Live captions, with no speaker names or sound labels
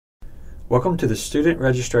Welcome to the Student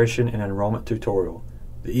Registration and Enrollment tutorial.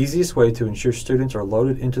 The easiest way to ensure students are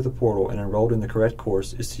loaded into the portal and enrolled in the correct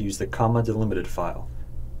course is to use the comma delimited file.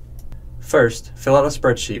 First, fill out a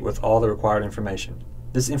spreadsheet with all the required information.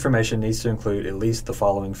 This information needs to include at least the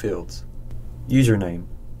following fields. Username,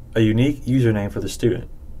 a unique username for the student.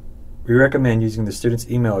 We recommend using the student's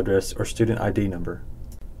email address or student ID number.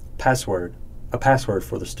 Password, a password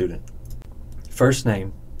for the student. First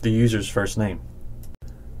name, the user's first name.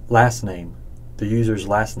 Last name, the user's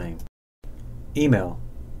last name. Email,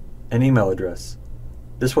 an email address.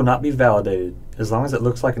 This will not be validated. As long as it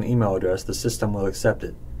looks like an email address, the system will accept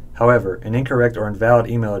it. However, an incorrect or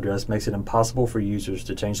invalid email address makes it impossible for users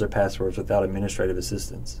to change their passwords without administrative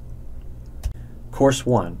assistance. Course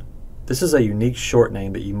 1. This is a unique short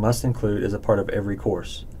name that you must include as a part of every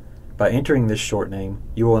course. By entering this short name,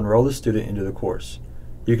 you will enroll the student into the course.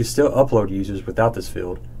 You can still upload users without this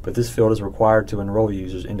field, but this field is required to enroll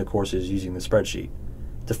users into courses using the spreadsheet.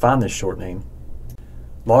 To find this short name,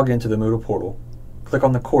 log into the Moodle portal, click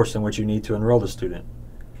on the course in which you need to enroll the student.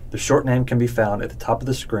 The short name can be found at the top of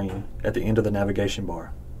the screen at the end of the navigation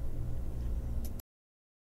bar.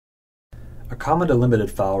 A comma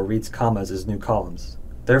delimited file reads commas as new columns.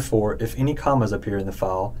 Therefore, if any commas appear in the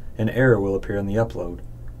file, an error will appear in the upload.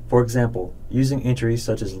 For example, using entries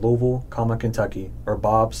such as Louisville, Kentucky, or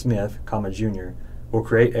Bob Smith, Jr. will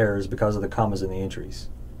create errors because of the commas in the entries.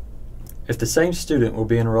 If the same student will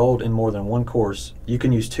be enrolled in more than one course, you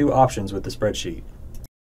can use two options with the spreadsheet.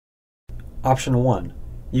 Option 1.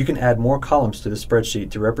 You can add more columns to the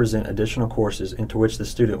spreadsheet to represent additional courses into which the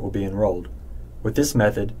student will be enrolled. With this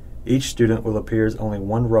method, each student will appear as only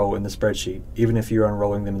one row in the spreadsheet, even if you are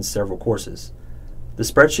enrolling them in several courses. The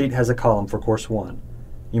spreadsheet has a column for Course 1.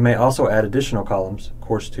 You may also add additional columns,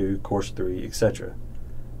 Course 2, Course 3, etc.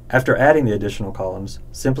 After adding the additional columns,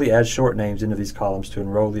 simply add short names into these columns to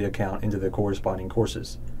enroll the account into the corresponding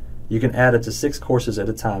courses. You can add up to 6 courses at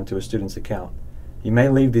a time to a student's account. You may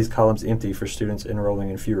leave these columns empty for students enrolling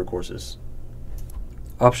in fewer courses.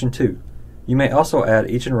 Option 2. You may also add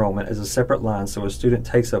each enrollment as a separate line so a student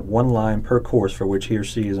takes up one line per course for which he or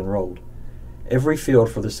she is enrolled. Every field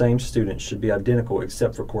for the same student should be identical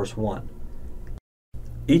except for Course 1.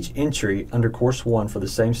 Each entry under Course 1 for the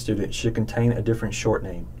same student should contain a different short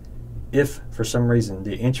name. If, for some reason,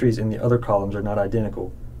 the entries in the other columns are not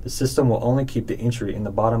identical, the system will only keep the entry in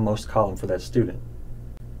the bottommost column for that student.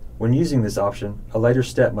 When using this option, a later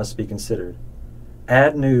step must be considered.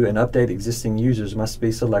 Add new and update existing users must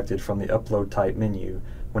be selected from the Upload Type menu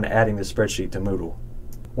when adding the spreadsheet to Moodle.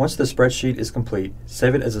 Once the spreadsheet is complete,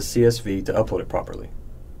 save it as a CSV to upload it properly.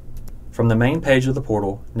 From the main page of the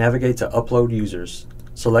portal, navigate to Upload Users.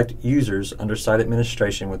 Select Users under Site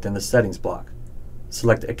Administration within the Settings block.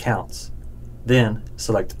 Select Accounts. Then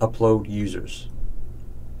select Upload Users.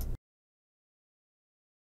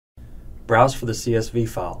 Browse for the CSV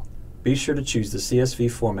file. Be sure to choose the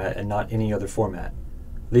CSV format and not any other format.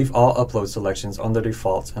 Leave all upload selections on their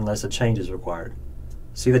defaults unless a change is required.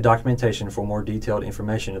 See the documentation for more detailed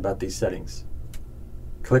information about these settings.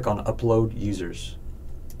 Click on Upload Users.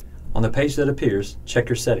 On the page that appears, check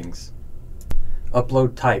your settings.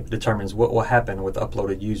 Upload type determines what will happen with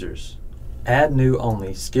uploaded users. Add new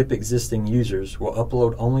only, skip existing users will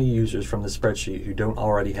upload only users from the spreadsheet who don't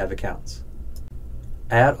already have accounts.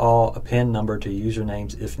 Add all append number to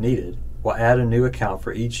usernames if needed, will add a new account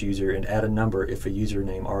for each user and add a number if a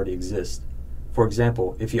username already exists. For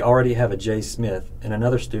example, if you already have a J. Smith and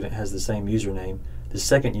another student has the same username, the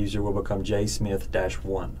second user will become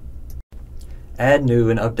jsmith-1. Add new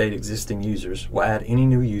and update existing users will add any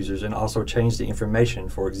new users and also change the information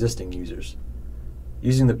for existing users.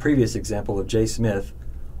 Using the previous example of J. Smith,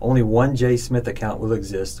 only one J. Smith account will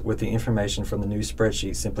exist with the information from the new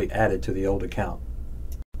spreadsheet simply added to the old account.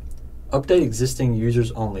 Update existing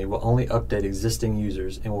users only will only update existing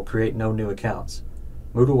users and will create no new accounts.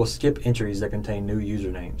 Moodle will skip entries that contain new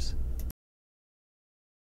usernames.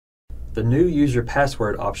 The New User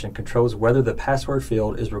Password option controls whether the password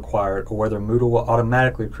field is required or whether Moodle will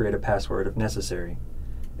automatically create a password if necessary.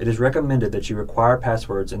 It is recommended that you require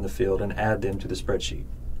passwords in the field and add them to the spreadsheet.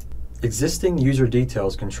 Existing user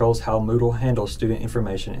details controls how Moodle handles student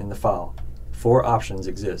information in the file. 4 options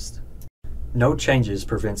exist. No changes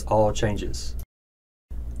prevents all changes.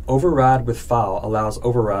 Override with file allows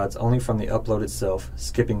overrides only from the upload itself,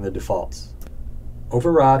 skipping the defaults.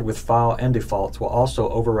 Override with file and defaults will also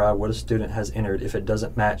override what a student has entered if it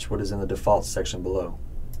doesn't match what is in the defaults section below.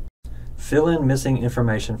 Fill in missing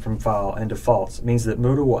information from file and defaults means that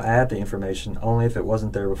Moodle will add the information only if it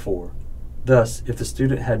wasn't there before. Thus, if the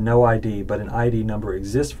student had no ID but an ID number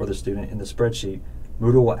exists for the student in the spreadsheet,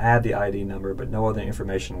 Moodle will add the ID number, but no other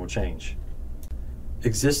information will change.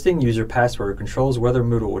 Existing user password controls whether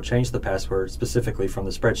Moodle will change the password specifically from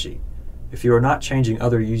the spreadsheet. If you are not changing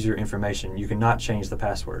other user information, you cannot change the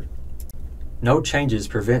password. No changes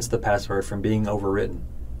prevents the password from being overwritten.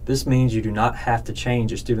 This means you do not have to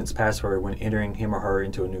change a student's password when entering him or her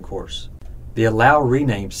into a new course. The Allow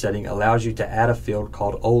Rename setting allows you to add a field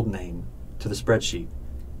called Old Name to the spreadsheet.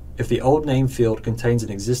 If the Old Name field contains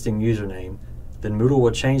an existing username, then Moodle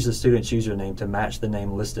will change the student's username to match the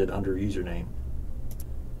name listed under Username.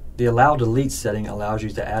 The Allow Delete setting allows you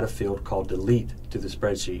to add a field called Delete to the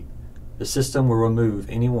spreadsheet. The system will remove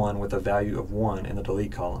anyone with a value of 1 in the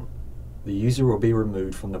delete column. The user will be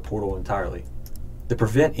removed from the portal entirely. The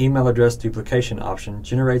Prevent Email Address Duplication option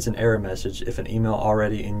generates an error message if an email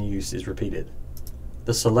already in use is repeated.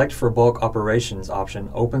 The Select for Bulk Operations option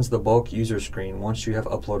opens the bulk user screen once you have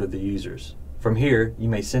uploaded the users. From here, you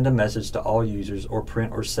may send a message to all users or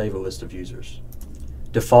print or save a list of users.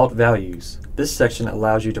 Default Values. This section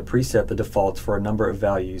allows you to preset the defaults for a number of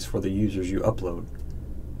values for the users you upload.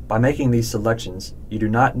 By making these selections, you do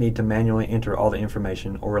not need to manually enter all the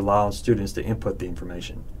information or rely on students to input the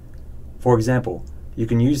information. For example, you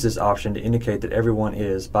can use this option to indicate that everyone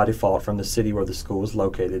is, by default, from the city where the school is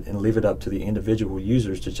located and leave it up to the individual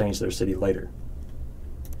users to change their city later.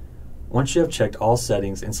 Once you have checked all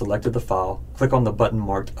settings and selected the file, click on the button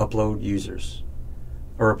marked Upload Users.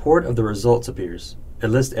 A report of the results appears. It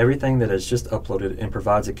lists everything that has just uploaded and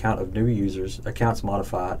provides a count of new users, accounts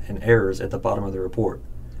modified, and errors at the bottom of the report.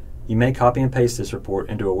 You may copy and paste this report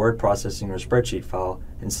into a word processing or spreadsheet file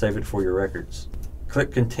and save it for your records.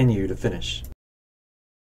 Click Continue to finish.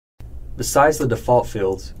 Besides the default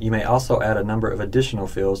fields, you may also add a number of additional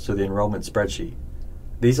fields to the enrollment spreadsheet.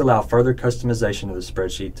 These allow further customization of the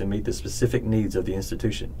spreadsheet to meet the specific needs of the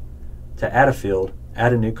institution. To add a field,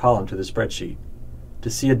 add a new column to the spreadsheet. To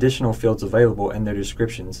see additional fields available and their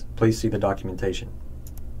descriptions, please see the documentation.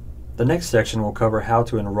 The next section will cover how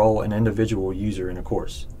to enroll an individual user in a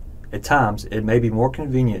course. At times, it may be more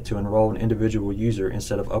convenient to enroll an individual user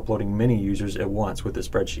instead of uploading many users at once with the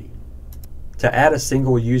spreadsheet. To add a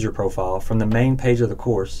single user profile from the main page of the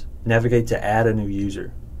course, navigate to Add a New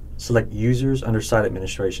User. Select Users under Site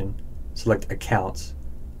Administration, select Accounts,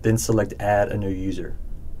 then select Add a New User.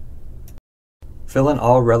 Fill in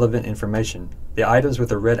all relevant information. The items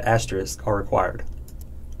with a red asterisk are required.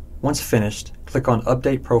 Once finished, click on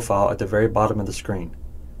Update Profile at the very bottom of the screen.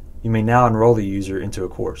 You may now enroll the user into a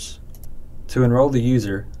course. To enroll the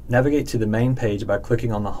user, navigate to the main page by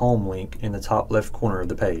clicking on the Home link in the top left corner of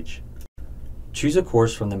the page. Choose a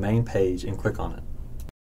course from the main page and click on it.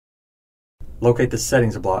 Locate the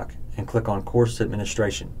Settings block and click on Course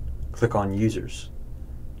Administration. Click on Users.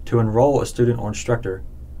 To enroll a student or instructor,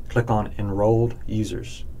 click on Enrolled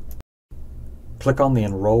Users. Click on the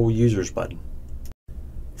Enroll Users button.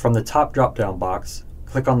 From the top drop-down box,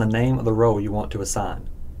 click on the name of the role you want to assign.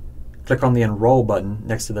 Click on the Enroll button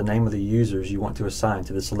next to the name of the users you want to assign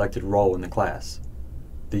to the selected role in the class.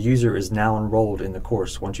 The user is now enrolled in the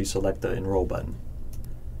course once you select the Enroll button.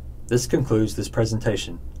 This concludes this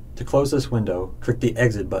presentation. To close this window, click the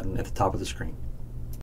Exit button at the top of the screen.